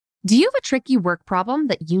Do you have a tricky work problem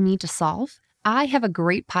that you need to solve? I have a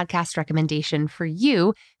great podcast recommendation for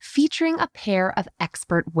you featuring a pair of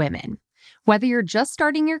expert women. Whether you're just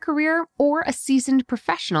starting your career or a seasoned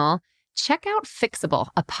professional, check out Fixable,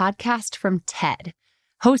 a podcast from TED.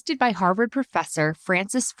 Hosted by Harvard professor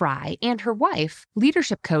Frances Frei and her wife,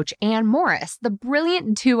 leadership coach Anne Morris, the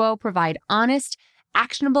brilliant duo provide honest,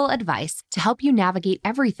 actionable advice to help you navigate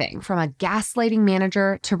everything from a gaslighting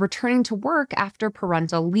manager to returning to work after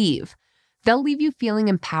parental leave. They'll leave you feeling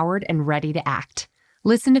empowered and ready to act.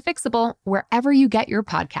 Listen to Fixable wherever you get your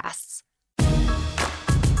podcasts.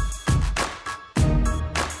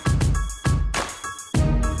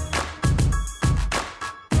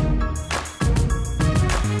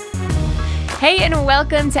 Hey, and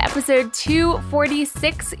welcome to episode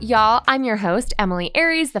 246, y'all. I'm your host, Emily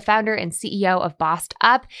Aries, the founder and CEO of Bossed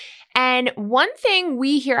Up. And one thing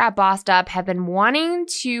we here at Bossed Up have been wanting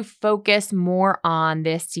to focus more on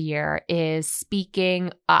this year is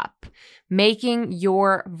speaking up, making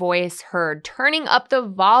your voice heard, turning up the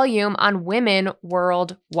volume on women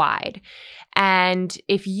worldwide. And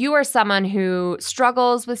if you are someone who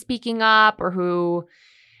struggles with speaking up or who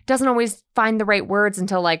doesn't always find the right words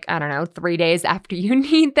until 3 days after you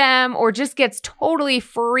need them, or just gets totally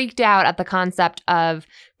freaked out at the concept of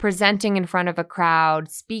presenting in front of a crowd,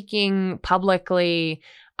 speaking publicly,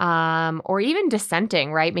 or even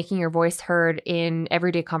dissenting, right? Making your voice heard in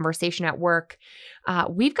everyday conversation at work.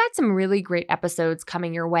 We've got some really great episodes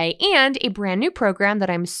coming your way and a brand new program that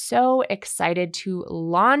I'm so excited to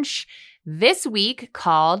launch this week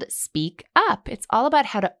called Speak Up. It's all about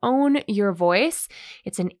how to own your voice.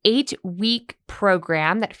 It's an 8-week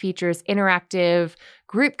program that features interactive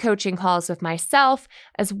group coaching calls with myself,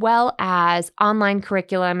 as well as online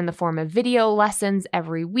curriculum in the form of video lessons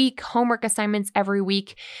every week, homework assignments every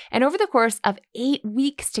week. And over the course of 8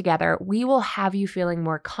 weeks together, we will have you feeling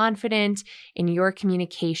more confident in your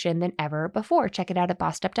communication than ever before. Check it out at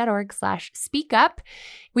bossedup.org/speakup.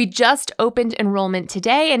 We just opened enrollment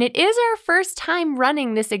today, and it is our first time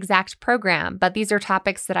running this exact program, but these are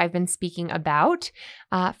topics that I've been speaking about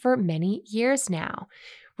for many years now.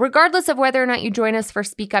 Regardless of whether or not you join us for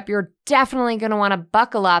Speak Up, you're definitely going to want to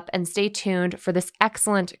buckle up and stay tuned for this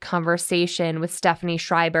excellent conversation with Stephanie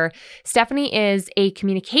Schreiber. Stephanie is a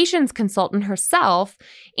communications consultant herself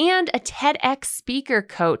and a TEDx speaker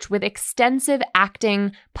coach with extensive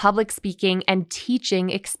acting, public speaking, and teaching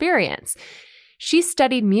experience. She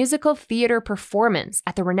studied musical theater performance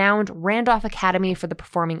at the renowned Randolph Academy for the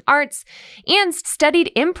Performing Arts and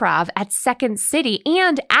studied improv at Second City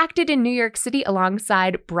and acted in New York City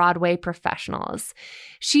alongside Broadway professionals.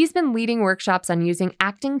 She's been leading workshops on using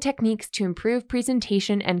acting techniques to improve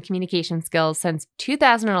presentation and communication skills since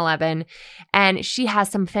 2011, and she has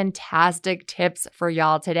some fantastic tips for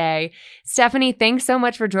y'all today. Stephanie, thanks so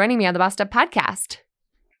much for joining me on the Bossed Up podcast.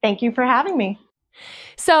 Thank you for having me.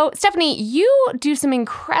 So, Stephanie, you do some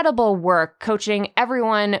incredible work coaching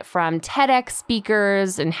everyone from TEDx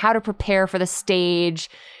speakers and how to prepare for the stage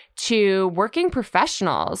to working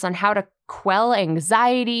professionals on how to quell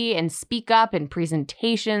anxiety and speak up in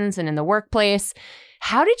presentations and in the workplace.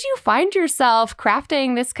 How did you find yourself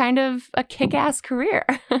crafting this kind of a kick-ass career?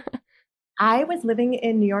 I was living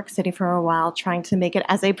in New York City for a while, trying to make it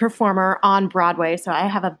as a performer on Broadway. So I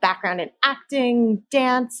have a background in acting,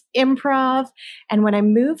 dance, improv. And when I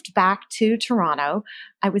moved back to Toronto,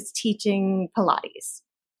 I was teaching Pilates.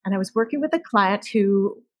 And I was working with a client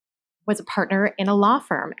who was a partner in a law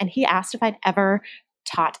firm. And he asked if I'd ever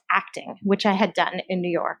taught acting, which I had done in New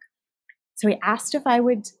York. So he asked if I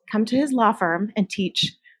would come to his law firm and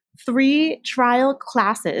teach 3 trial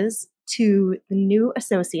classes to the new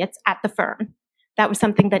associates at the firm. That was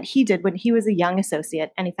something that he did when he was a young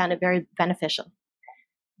associate, and he found it very beneficial.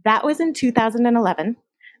 That was in 2011,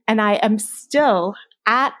 and I am still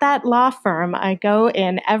at that law firm. I go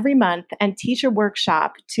in every month and teach a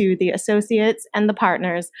workshop to the associates and the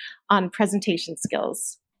partners on presentation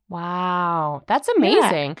skills. Wow, that's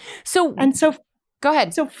amazing. Yeah. So go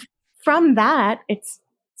ahead. So from that, it's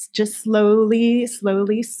just slowly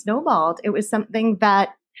snowballed. It was something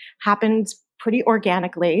that happened pretty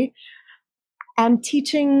organically. And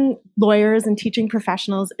teaching lawyers and teaching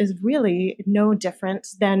professionals is really no different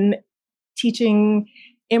than teaching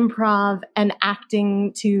improv and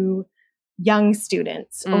acting to young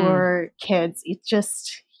students or kids. It's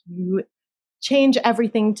just, you change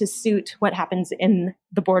everything to suit what happens in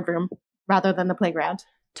the boardroom rather than the playground.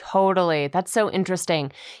 Totally. That's so interesting.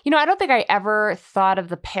 I don't think I ever thought of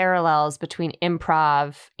the parallels between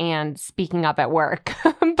improv and speaking up at work,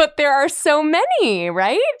 but there are so many,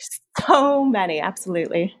 right? So many,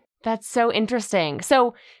 absolutely. That's so interesting.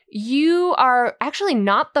 So you are actually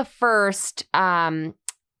not the first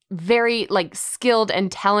very like skilled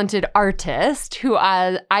and talented artist who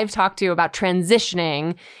I've talked to about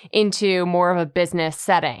transitioning into more of a business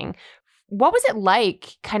setting. What was it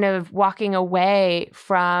like kind of walking away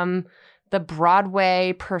from the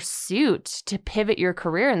Broadway pursuit to pivot your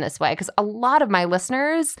career in this way? Because a lot of my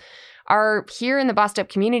listeners are here in the Bossed Up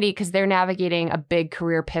community because they're navigating a big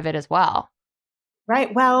career pivot as well.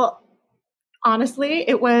 Right. Well, honestly,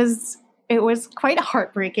 it was quite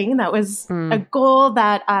heartbreaking. That was a goal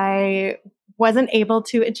that I wasn't able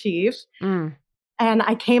to achieve. And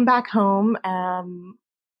I came back home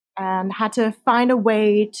and had to find a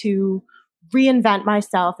way to reinvent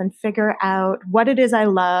myself and figure out what it is I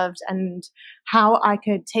loved and how I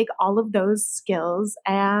could take all of those skills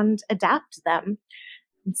and adapt them.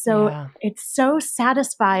 And so it's so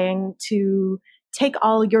satisfying to take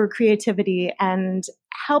all your creativity and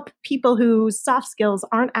help people whose soft skills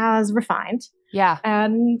aren't as refined. Yeah.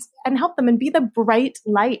 And help them and be the bright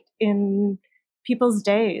light in people's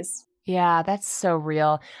days. Yeah, that's so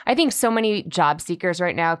real. I think so many job seekers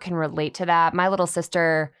right now can relate to that. My little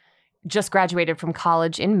sister just graduated from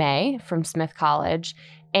college in May from Smith College.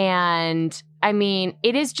 And I mean,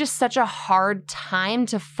 it is just such a hard time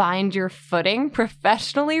to find your footing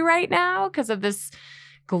professionally right now because of this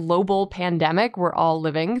global pandemic we're all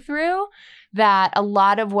living through, that a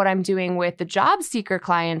lot of what I'm doing with the job seeker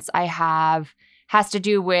clients I have has to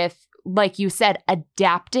do with, like you said,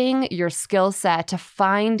 adapting your skill set to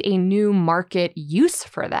find a new market use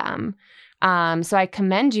for them. So I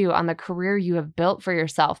commend you on the career you have built for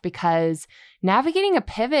yourself, because navigating a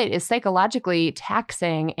pivot is psychologically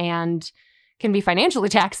taxing and can be financially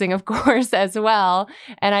taxing, of course, as well.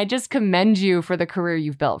 And I just commend you for the career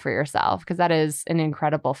you've built for yourself, because that is an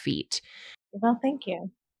incredible feat. Well, thank you.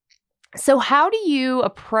 So how do you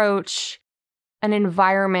approach an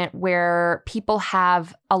environment where people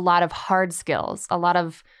have a lot of hard skills, a lot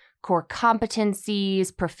of core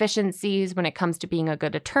competencies, proficiencies when it comes to being a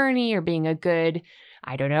good attorney or being a good,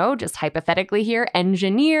 I don't know, just hypothetically here,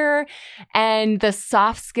 engineer, and the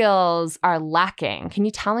soft skills are lacking? Can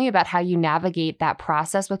you tell me about how you navigate that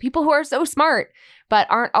process with people who are so smart, but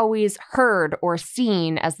aren't always heard or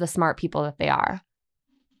seen as the smart people that they are?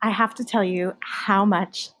 I have to tell you how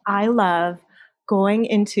much I love going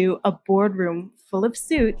into a boardroom full of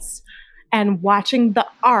suits and watching the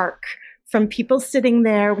arc from people sitting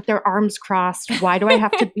there with their arms crossed. Why do I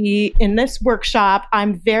have to be in this workshop?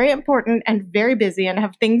 I'm very important and very busy and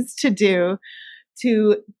have things to do,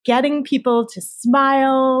 to getting people to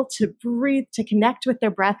smile, to breathe, to connect with their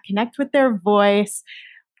breath, connect with their voice.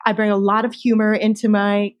 I bring a lot of humor into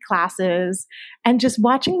my classes, and just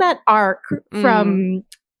watching that arc from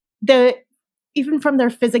even from their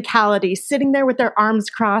physicality, sitting there with their arms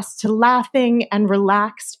crossed, to laughing and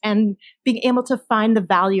relaxed and being able to find the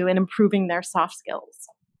value in improving their soft skills.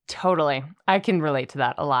 Totally. I can relate to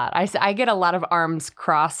that a lot. I get a lot of arms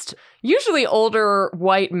crossed, usually older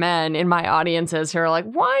white men in my audiences who are like,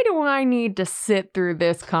 why do I need to sit through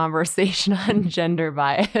this conversation on gender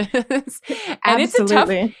bias? And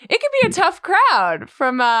Absolutely. it can be a tough crowd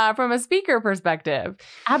from a speaker perspective.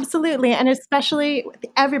 Absolutely. And especially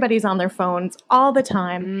everybody's on their phones all the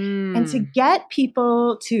time. And to get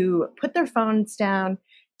people to put their phones down,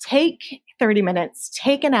 take 30 minutes,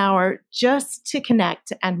 take an hour just to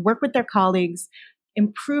connect and work with their colleagues,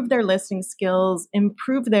 improve their listening skills,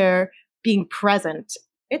 improve their being present.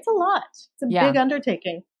 It's a lot. It's a big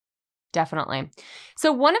undertaking. Definitely.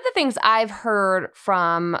 So one of the things I've heard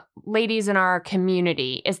from ladies in our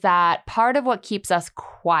community is that part of what keeps us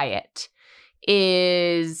quiet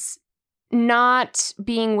is not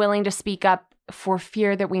being willing to speak up for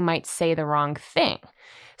fear that we might say the wrong thing.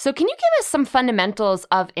 So can you give us some fundamentals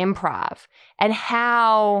of improv and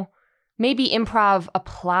how maybe improv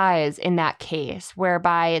applies in that case,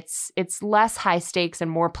 whereby it's less high stakes and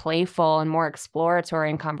more playful and more exploratory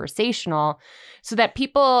and conversational, so that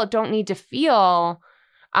people don't need to feel,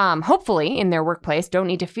 hopefully in their workplace, don't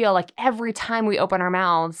need to feel like every time we open our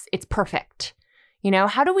mouths, it's perfect. You know,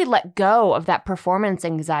 how do we let go of that performance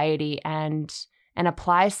anxiety and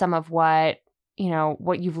apply some of what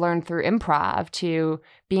you've learned through improv to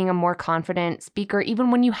being a more confident speaker, even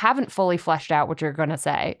when you haven't fully fleshed out what you're going to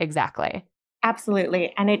say exactly?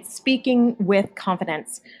 Absolutely. And it's speaking with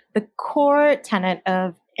confidence. The core tenet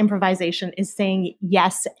of improvisation is saying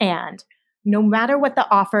yes and. No matter what the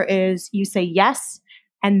offer is, you say yes,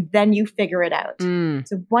 and then you figure it out.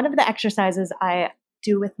 So one of the exercises I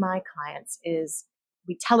do with my clients is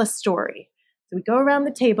we tell a story. So we go around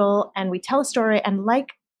the table and we tell a story, and like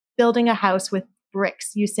building a house with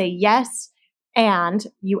bricks, you say yes, and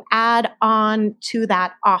you add on to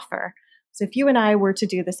that offer. So if you and I were to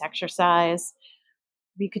do this exercise,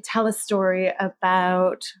 we could tell a story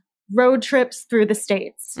about road trips through the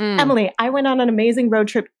States. Emily, I went on an amazing road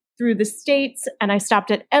trip through the States and I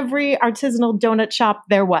stopped at every artisanal donut shop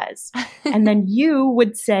there was. And then you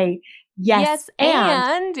would say, yes,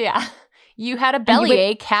 and. Yeah. You had a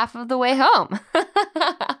bellyache half of the way home.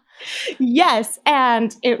 Yes,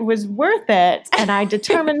 and it was worth it. And I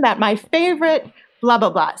determined that my favorite, blah, blah,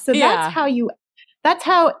 blah. So that's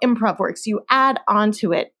how improv works. You add on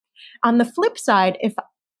to it. On the flip side, if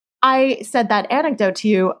I said that anecdote to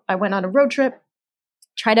you, I went on a road trip,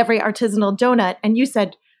 tried every artisanal donut, and you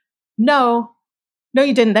said, no,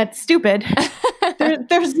 you didn't. That's stupid.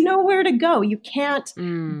 There's nowhere to go. You can't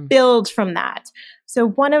build from that. So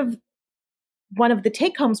one of the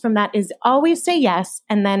take homes from that is always say yes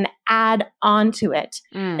and then add on to it.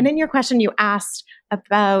 And in your question, you asked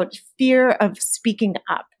about fear of speaking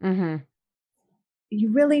up. Mm-hmm. You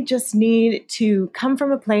really just need to come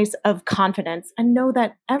from a place of confidence and know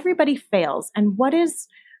that everybody fails. And what is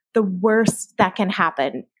the worst that can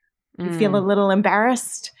happen? You feel a little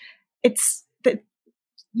embarrassed. It's that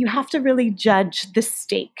you have to really judge the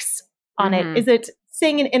stakes on it. Is it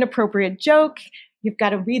saying an inappropriate joke? You've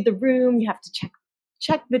got to read the room. You have to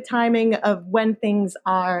check the timing of when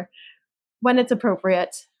it's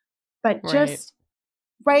appropriate. But just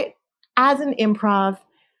as an improv,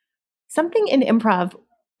 something in improv,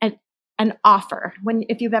 an offer.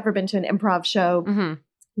 If you've ever been to an improv show,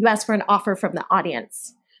 you ask for an offer from the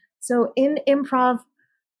audience. So in improv,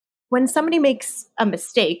 when somebody makes a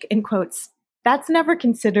mistake, in quotes, that's never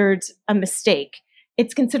considered a mistake.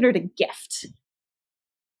 It's considered a gift.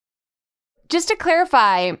 Just to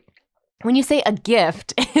clarify, when you say a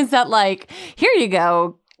gift, is that like, here you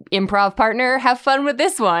go, improv partner, have fun with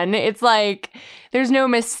this one? It's like, there's no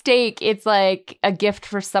mistake. It's like a gift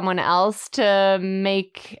for someone else to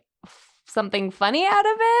make something funny out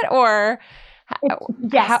of it? Or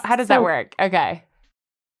how does that work? Okay.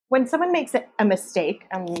 When someone makes a mistake,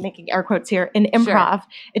 I'm making air quotes here, in improv,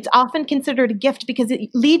 it's often considered a gift because it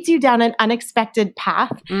leads you down an unexpected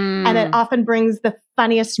path and it often brings the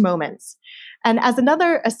funniest moments. And as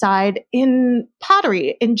another aside, in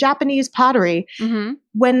Japanese pottery,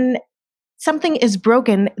 when something is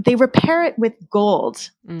broken, they repair it with gold.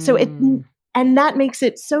 And that makes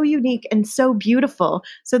it so unique and so beautiful.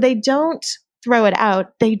 So they don't throw it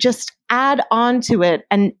out. They just add on to it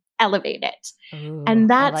and elevate it. Ooh, and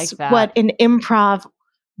that's what in improv,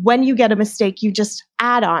 when you get a mistake, you just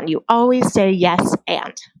add on. You always say yes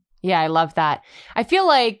and. Yeah, I love that. I feel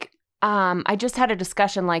like I just had a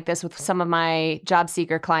discussion like this with some of my job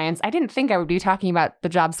seeker clients. I didn't think I would be talking about the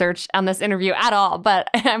job search on this interview at all, but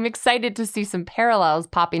I'm excited to see some parallels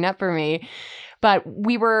popping up for me. But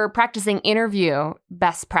we were practicing interview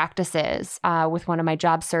best practices with one of my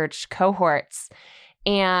job search cohorts.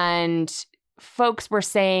 And folks were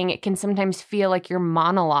saying it can sometimes feel like you're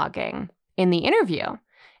monologuing in the interview.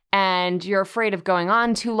 And you're afraid of going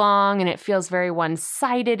on too long and it feels very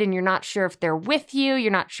one-sided and you're not sure if they're with you.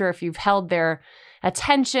 You're not sure if you've held their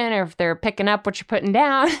attention or if they're picking up what you're putting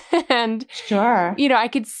down. And, sure, I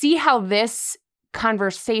could see how this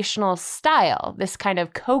conversational style, this kind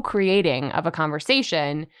of co-creating of a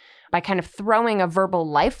conversation by kind of throwing a verbal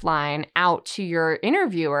lifeline out to your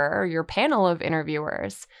interviewer or your panel of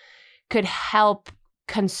interviewers could help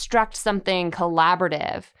construct something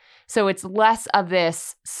collaborative. So it's less of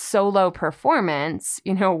this solo performance,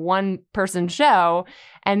 one person show,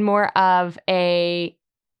 and more of a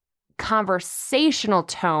conversational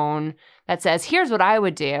tone that says, here's what I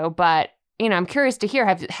would do, but, I'm curious to hear,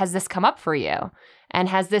 has this come up for you? And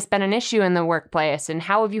has this been an issue in the workplace? And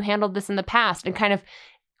how have you handled this in the past? And kind of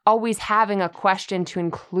always having a question to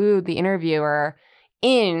include the interviewer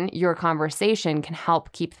in your conversation can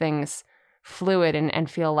help keep things fluid and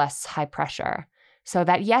feel less high pressure. So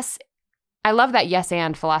that I love that yes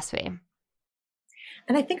and philosophy.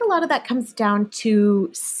 And I think a lot of that comes down to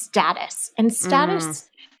status. And status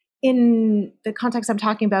in the context I'm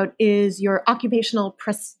talking about is your occupational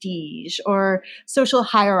prestige or social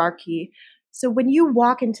hierarchy. So when you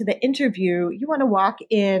walk into the interview, you want to walk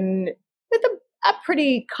in with a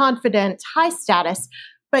pretty confident, high status,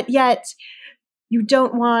 but yet you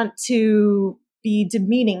don't want to be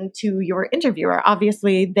demeaning to your interviewer.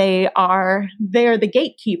 Obviously, they're the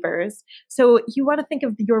gatekeepers. So you want to think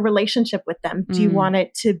of your relationship with them. Do you want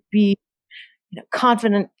it to be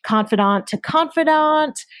confidant to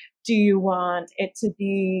confidant? Do you want it to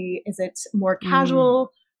be, is it more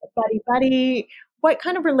casual, buddy? What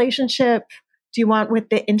kind of relationship do you want with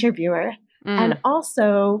the interviewer? And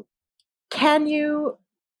also, can you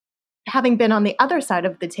having been on the other side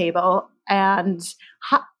of the table and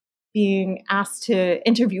being asked to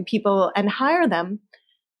interview people and hire them,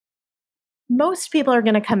 most people are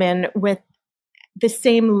going to come in with the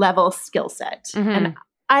same level skill set. Mm-hmm. And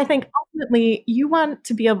I think ultimately you want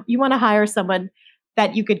to hire someone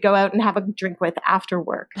that you could go out and have a drink with after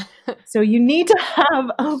work. So you need to have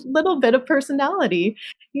a little bit of personality.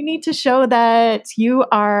 You need to show that you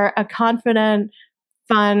are a confident,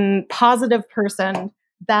 fun, positive person,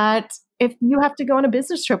 that if you have to go on a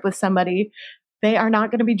business trip with somebody, they are not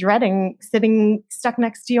going to be dreading sitting stuck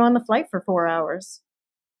next to you on the flight for 4 hours.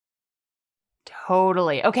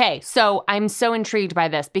 Totally. Okay. So I'm so intrigued by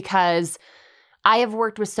this because I have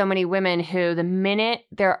worked with so many women who the minute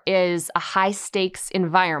there is a high stakes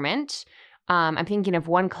environment, I'm thinking of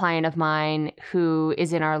one client of mine who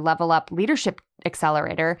is in our Level Up Leadership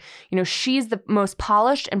Accelerator. You know, she's the most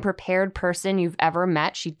polished and prepared person you've ever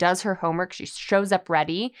met. She does her homework. She shows up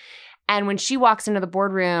ready. And when she walks into the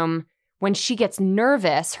boardroom, when she gets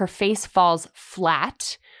nervous, her face falls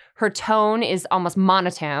flat. Her tone is almost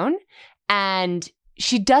monotone. And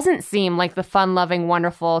she doesn't seem like the fun-loving,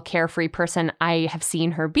 wonderful, carefree person I have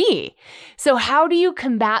seen her be. So how do you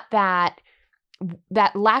combat that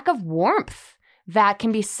lack of warmth that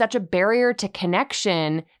can be such a barrier to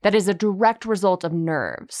connection that is a direct result of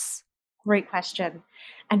nerves? Great question.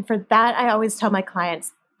 And for that, I always tell my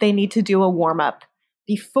clients they need to do a warm-up.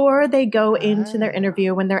 Before they go into their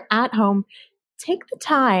interview, when they're at home, take the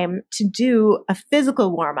time to do a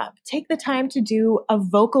physical warm-up. Take the time to do a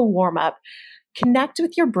vocal warm-up. Connect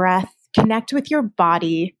with your breath. Connect with your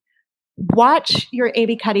body. Watch your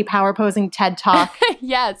Amy Cuddy power posing TED Talk.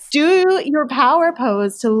 Yes. Do your power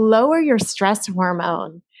pose to lower your stress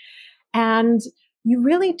hormone. And you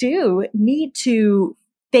really do need to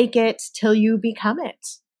fake it till you become it.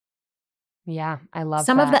 Yeah, I love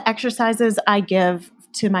Some that. of the exercises I give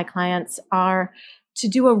to my clients are to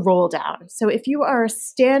do a roll down. So if you are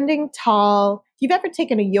standing tall, if you've ever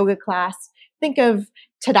taken a yoga class, think of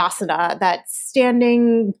Tadasana, that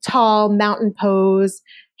standing tall mountain pose.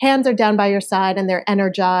 Hands are down by your side and they're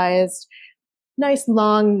energized. Nice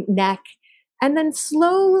long neck. And then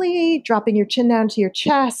slowly dropping your chin down to your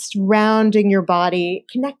chest, rounding your body,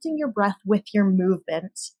 connecting your breath with your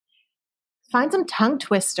movement. Find some tongue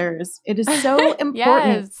twisters. It is so important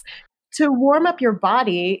Yes. to warm up your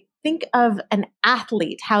body. Think of an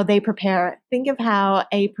athlete, how they prepare. Think of how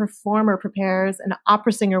a performer prepares, an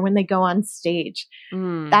opera singer when they go on stage.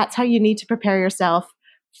 That's how you need to prepare yourself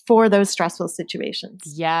for those stressful situations.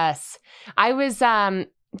 Yes. I was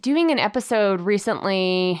doing an episode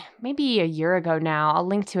recently, maybe a year ago now. I'll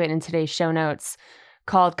link to it in today's show notes,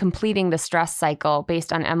 called Completing the Stress Cycle,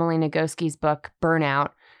 based on Emily Nagoski's book,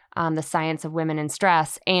 Burnout. The Science of Women in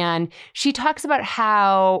Stress. And she talks about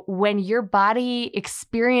how when your body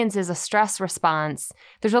experiences a stress response,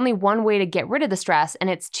 there's only one way to get rid of the stress, and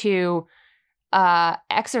it's to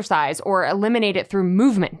exercise or eliminate it through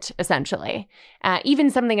movement, essentially. Even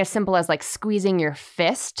something as simple as like squeezing your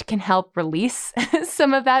fist can help release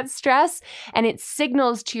some of that stress. And it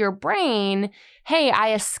signals to your brain, hey,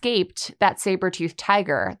 I escaped that saber-toothed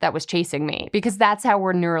tiger that was chasing me, because that's how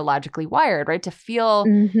we're neurologically wired, right? To feel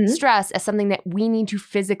stress as something that we need to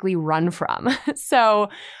physically run from. So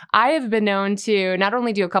I have been known to not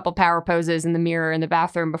only do a couple power poses in the mirror in the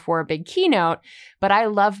bathroom before a big keynote, but I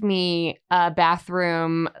love me a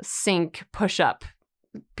bathroom sink push-up.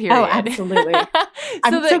 Period. Oh, absolutely.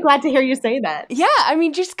 I'm so glad to hear you say that. Yeah. I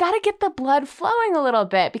mean, just got to get the blood flowing a little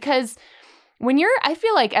bit, because when I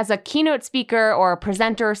feel like as a keynote speaker or a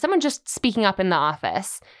presenter, someone just speaking up in the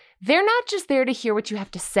office, they're not just there to hear what you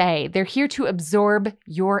have to say. They're here to absorb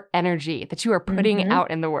your energy that you are putting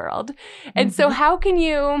out in the world. And so how can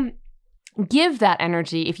you give that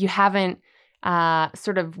energy if you haven't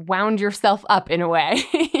sort of wound yourself up in a way,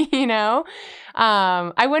 you know?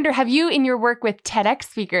 I wonder, have you in your work with TEDx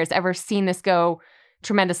speakers ever seen this go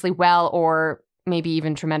tremendously well, or maybe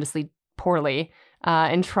even tremendously poorly,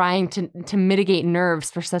 in trying to mitigate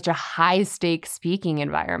nerves for such a high stakes speaking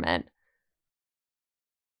environment?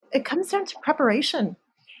 It comes down to preparation.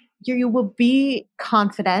 You will be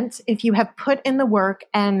confident if you have put in the work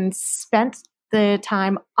and spent the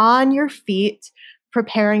time on your feet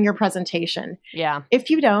preparing your presentation. Yeah. If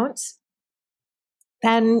you don't,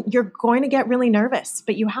 then you're going to get really nervous,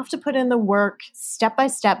 but you have to put in the work step by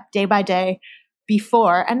step, day by day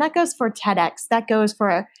before. And that goes for TEDx. That goes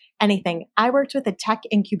for anything. I worked with a tech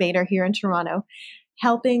incubator here in Toronto,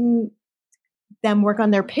 helping them work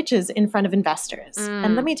on their pitches in front of investors.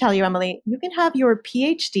 And let me tell you, Emily, you can have your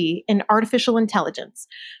PhD in artificial intelligence,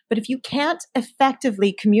 but if you can't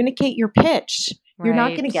effectively communicate your pitch, You're not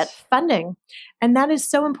going to get funding. And that is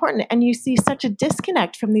so important. And you see such a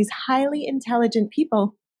disconnect from these highly intelligent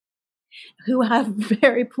people who have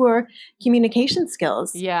very poor communication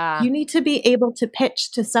skills. Yeah. You need to be able to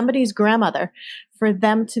pitch to somebody's grandmother for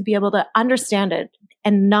them to be able to understand it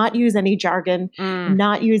and not use any jargon,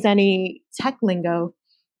 not use any tech lingo.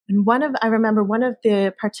 And I remember one of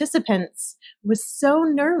the participants was so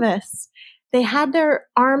nervous. They had their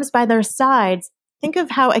arms by their sides. Think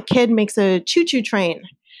of how a kid makes a choo-choo train.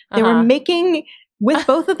 They were making with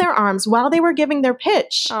both of their arms while they were giving their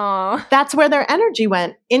pitch. Aww. That's where their energy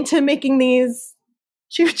went, into making these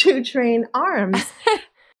choo-choo train arms.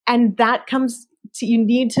 And that comes to, you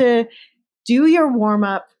need to do your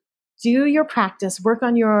warm-up, do your practice, work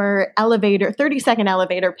on your 30-second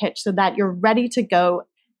elevator pitch so that you're ready to go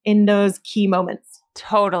in those key moments.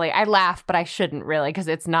 Totally. I laugh, but I shouldn't really because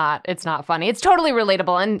it's not funny. It's totally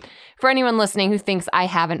relatable. And for anyone listening who thinks I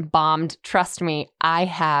haven't bombed, trust me, I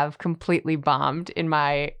have completely bombed in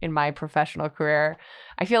my professional career.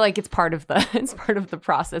 I feel like it's part of the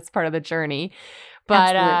process, part of the journey.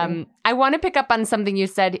 But I want to pick up on something you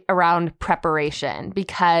said around preparation,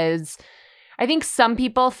 because I think some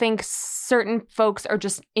people think certain folks are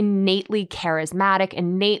just innately charismatic,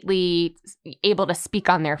 innately able to speak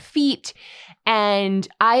on their feet. And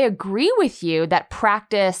I agree with you that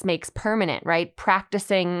practice makes permanent, right?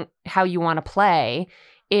 Practicing how you want to play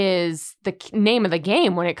is the name of the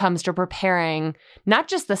game when it comes to preparing not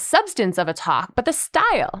just the substance of a talk, but the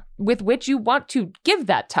style with which you want to give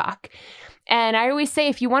that talk. And I always say,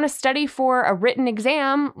 if you want to study for a written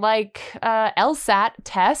exam like LSAT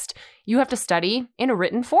test, you have to study in a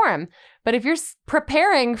written form. But if you're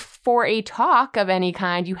preparing for a talk of any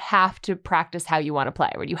kind, you have to practice how you want to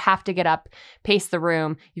play, right? You have to get up, pace the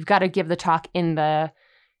room. You've got to give the talk in the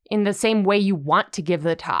same way you want to give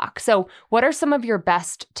the talk. So what are some of your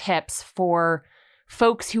best tips for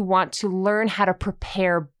folks who want to learn how to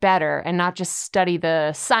prepare better and not just study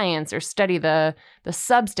the science or study the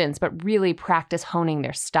substance, but really practice honing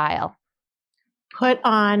their style? Put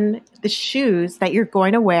on the shoes that you're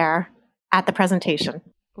going to wear at the presentation.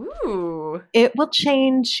 Ooh. It will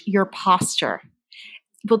change your posture.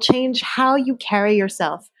 It will change how you carry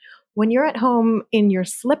yourself. When you're at home in your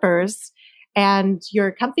slippers and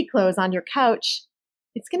your comfy clothes on your couch,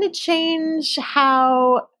 it's going to change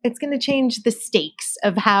the stakes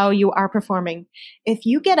of how you are performing. If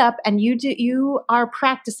you get up and you are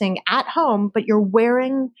practicing at home, but you're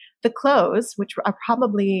wearing the clothes, which are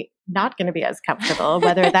probably not going to be as comfortable,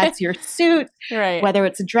 whether that's your suit, right, whether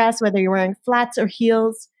it's a dress, whether you're wearing flats or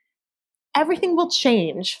heels, everything will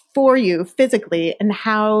change for you physically and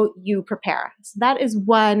how you prepare. So that is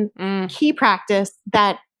one key practice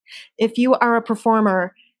that if you are a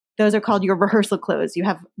performer, those are called your rehearsal clothes. You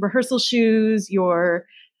have rehearsal shoes,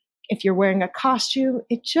 if you're wearing a costume,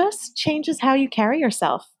 it just changes how you carry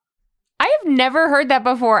yourself. I have never heard that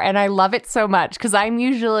before, and I love it so much because I'm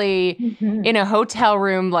usually in a hotel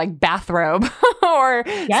room like bathrobe or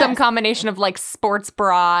some combination of like sports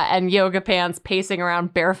bra and yoga pants, pacing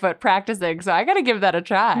around barefoot practicing. So I got to give that a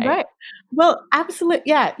try. Right. Well, absolutely.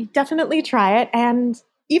 Yeah, definitely try it. And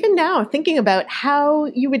even now, thinking about how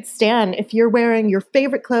you would stand if you're wearing your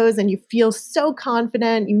favorite clothes and you feel so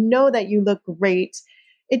confident, you know that you look great.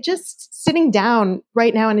 It just sitting down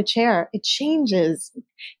right now in a chair, it changes.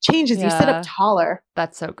 You sit up taller.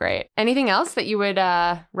 That's so great. Anything else that you would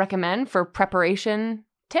recommend for preparation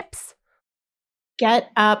tips?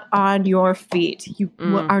 Get up on your feet. You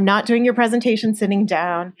are not doing your presentation sitting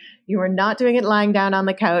down. You are not doing it lying down on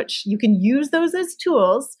the couch. You can use those as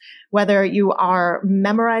tools, whether you are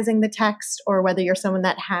memorizing the text or whether you're someone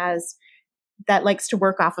that likes to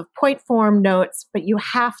work off of point form notes, but you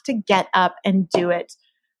have to get up and do it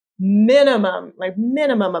minimum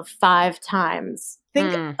of 5 times.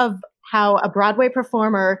 Think of how a Broadway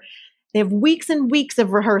performer, they have weeks and weeks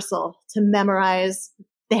of rehearsal to memorize.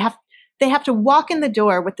 They have to walk in the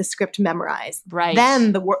door with the script memorized. Right.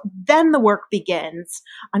 Then the work begins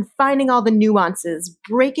on finding all the nuances,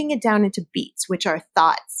 breaking it down into beats, which are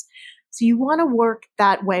thoughts. So you want to work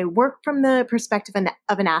that way. Work from the perspective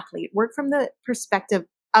of an athlete. Work from the perspective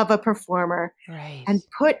of a performer. Right. And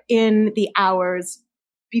put in the hours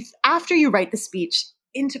after you write the speech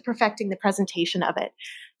into perfecting the presentation of it.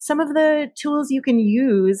 Some of the tools you can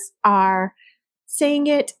use are saying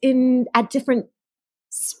it at different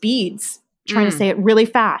speeds, trying to say it really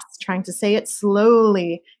fast, trying to say it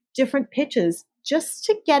slowly, different pitches, just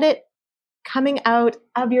to get it coming out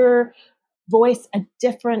of your voice a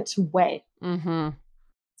different way. Mm-hmm.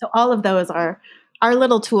 So all of those are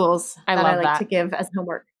little tools that I like to give as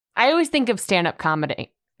homework. I always think of stand-up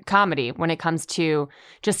comedy comedy when it comes to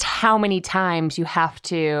just how many times you have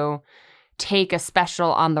to take a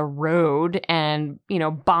special on the road and,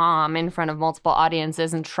 bomb in front of multiple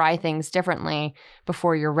audiences and try things differently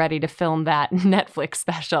before you're ready to film that Netflix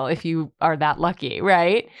special if you are that lucky,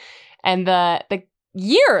 right? And the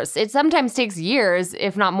years, it sometimes takes years,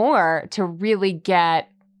 if not more, to really get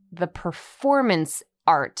the performance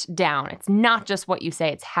art down. It's not just what you say,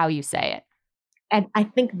 it's how you say it. And I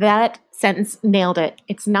think that sentence nailed it.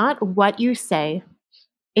 It's not what you say,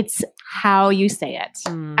 it's how you say it.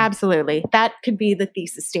 Absolutely. That could be the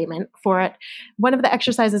thesis statement for it. One of the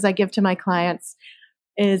exercises I give to my clients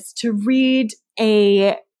is to read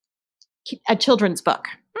a children's book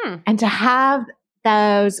and to have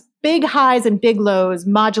those big highs and big lows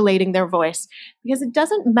modulating their voice. Because it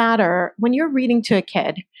doesn't matter when you're reading to a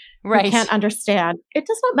kid who can't understand. It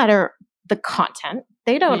does not matter the content.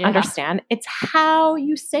 They don't understand. It's how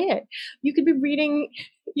you say it. You could be reading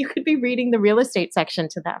the real estate section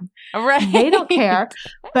to them. Right. They don't care.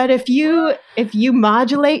 But if you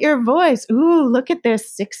modulate your voice, ooh, look at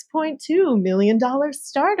this $6.2 million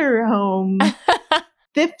starter home,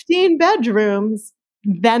 15 bedrooms,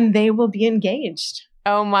 then they will be engaged.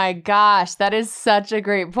 Oh my gosh, that is such a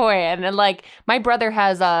great point. And my brother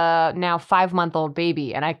has a now 5-month-old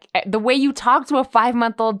baby, and the way you talk to a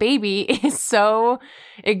 5-month-old baby is so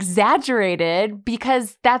exaggerated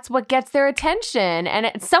because that's what gets their attention.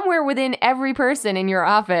 And somewhere within every person in your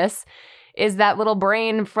office is that little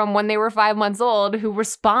brain from when they were 5 months old who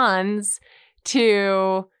responds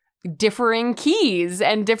to differing keys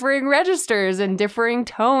and differing registers and differing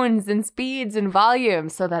tones and speeds and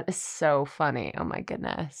volumes. So that is so funny. Oh my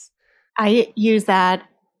goodness. I use that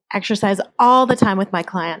exercise all the time with my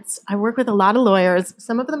clients. I work with a lot of lawyers.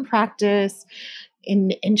 Some of them practice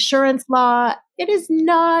in insurance law. It is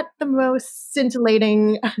not the most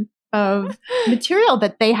scintillating of material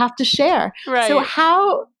that they have to share. Right. So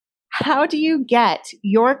how do you get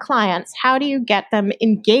your clients, how do you get them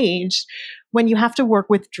engaged when you have to work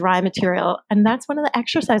with dry material? And that's one of the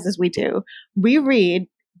exercises we do. We read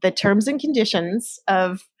the terms and conditions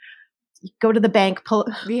of, go to the bank,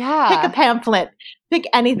 pick a pamphlet, pick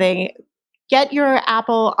anything, get your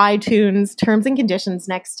Apple iTunes terms and conditions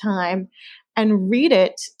next time and read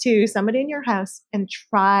it to somebody in your house and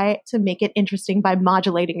try to make it interesting by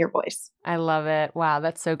modulating your voice. I love it. Wow,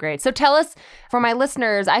 that's so great. So tell us, for my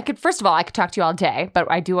listeners, I could talk to you all day,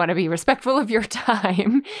 but I do want to be respectful of your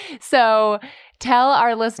time. So tell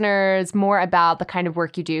our listeners more about the kind of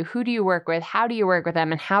work you do. Who do you work with? How do you work with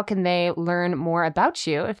them? And how can they learn more about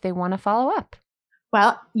you if they want to follow up?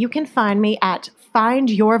 Well, you can find me at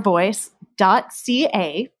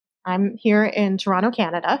findyourvoice.ca. I'm here in Toronto,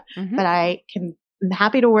 Canada, but I'm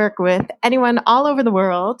happy to work with anyone all over the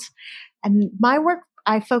world. And my work,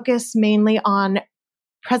 I focus mainly on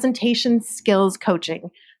presentation skills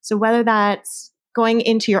coaching. So whether that's going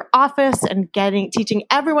into your office and teaching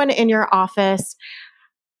everyone in your office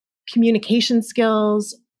communication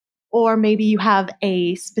skills, or maybe you have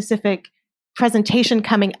a specific presentation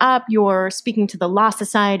coming up, you're speaking to the Law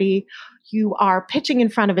Society, you are pitching in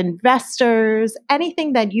front of investors,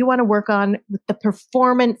 anything that you want to work on with the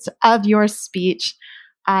performance of your speech.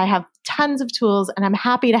 I have tons of tools and I'm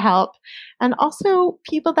happy to help. And also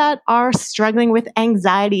people that are struggling with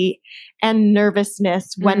anxiety and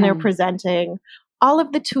nervousness when they're presenting. All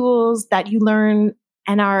of the tools that you learn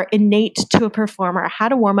and are innate to a performer, how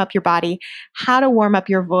to warm up your body, how to warm up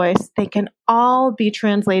your voice, they can all be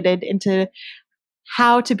translated into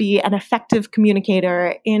how to be an effective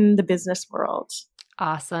communicator in the business world.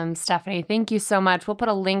 Awesome. Stephanie, thank you so much. We'll put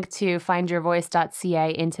a link to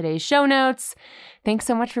findyourvoice.ca in today's show notes. Thanks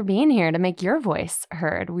so much for being here to make your voice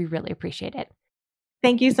heard. We really appreciate it.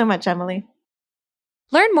 Thank you so much, Emily.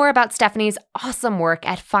 Learn more about Stephanie's awesome work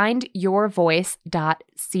at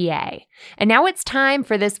findyourvoice.ca. And now it's time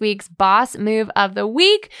for this week's Boss Move of the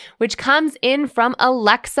Week, which comes in from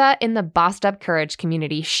Alexa in the Bossed Up Courage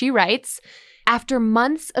community. She writes, after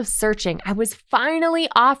months of searching, I was finally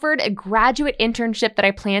offered a graduate internship that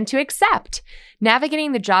I plan to accept.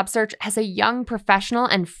 Navigating the job search as a young professional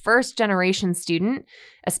and first-generation student,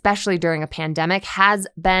 especially during a pandemic, has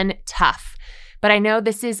been tough. But I know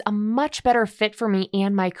this is a much better fit for me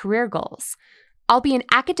and my career goals. I'll be an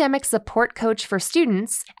academic support coach for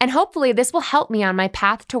students, and hopefully this will help me on my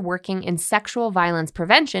path to working in sexual violence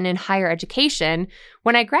prevention in higher education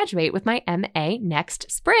when I graduate with my MA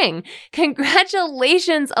next spring.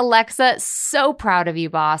 Congratulations, Alexa. So proud of you,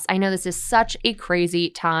 boss. I know this is such a crazy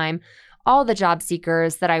time. All the job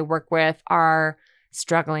seekers that I work with are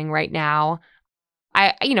struggling right now.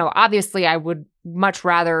 Obviously I would much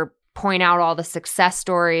rather point out all the success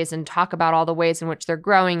stories and talk about all the ways in which they're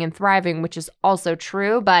growing and thriving, which is also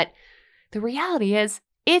true. But the reality is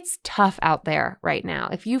it's tough out there right now.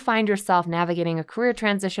 If you find yourself navigating a career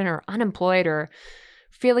transition or unemployed or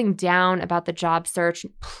feeling down about the job search,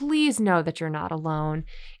 please know that you're not alone.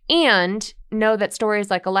 And know that stories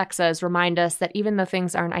like Alexa's remind us that even though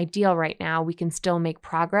things aren't ideal right now, we can still make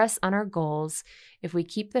progress on our goals if we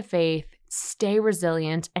keep the faith, stay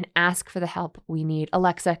resilient, and ask for the help we need.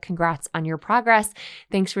 Alexa, congrats on your progress.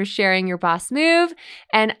 Thanks for sharing your boss move.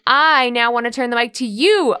 And I now want to turn the mic to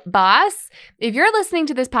you, boss. If you're listening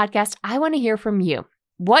to this podcast, I want to hear from you.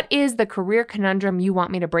 What is the career conundrum you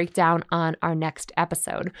want me to break down on our next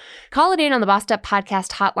episode? Call it in on the Bossed Up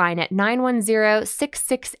Podcast hotline at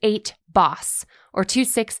 910-668-BOSS or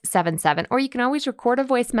 2677. Or you can always record a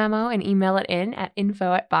voice memo and email it in at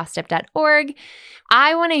info@bossedup.org.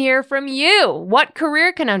 I want to hear from you. What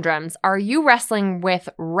career conundrums are you wrestling with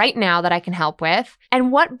right now that I can help with?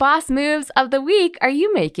 And what boss moves of the week are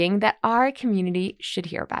you making that our community should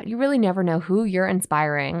hear about? You really never know who you're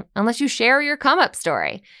inspiring unless you share your come-up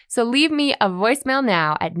story. So leave me a voicemail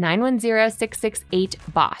now at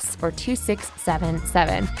 910-668-BOSS or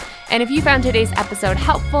 2677. And if you found today's episode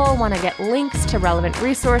helpful, want to get links to relevant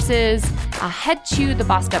resources, head to the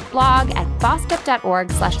Bossed Up blog at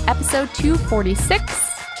bossedup.org/episode 246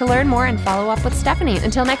 to learn more and follow up with Stephanie.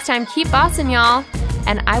 Until next time, keep bossing, y'all.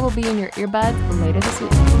 And I will be in your earbuds later this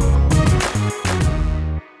week.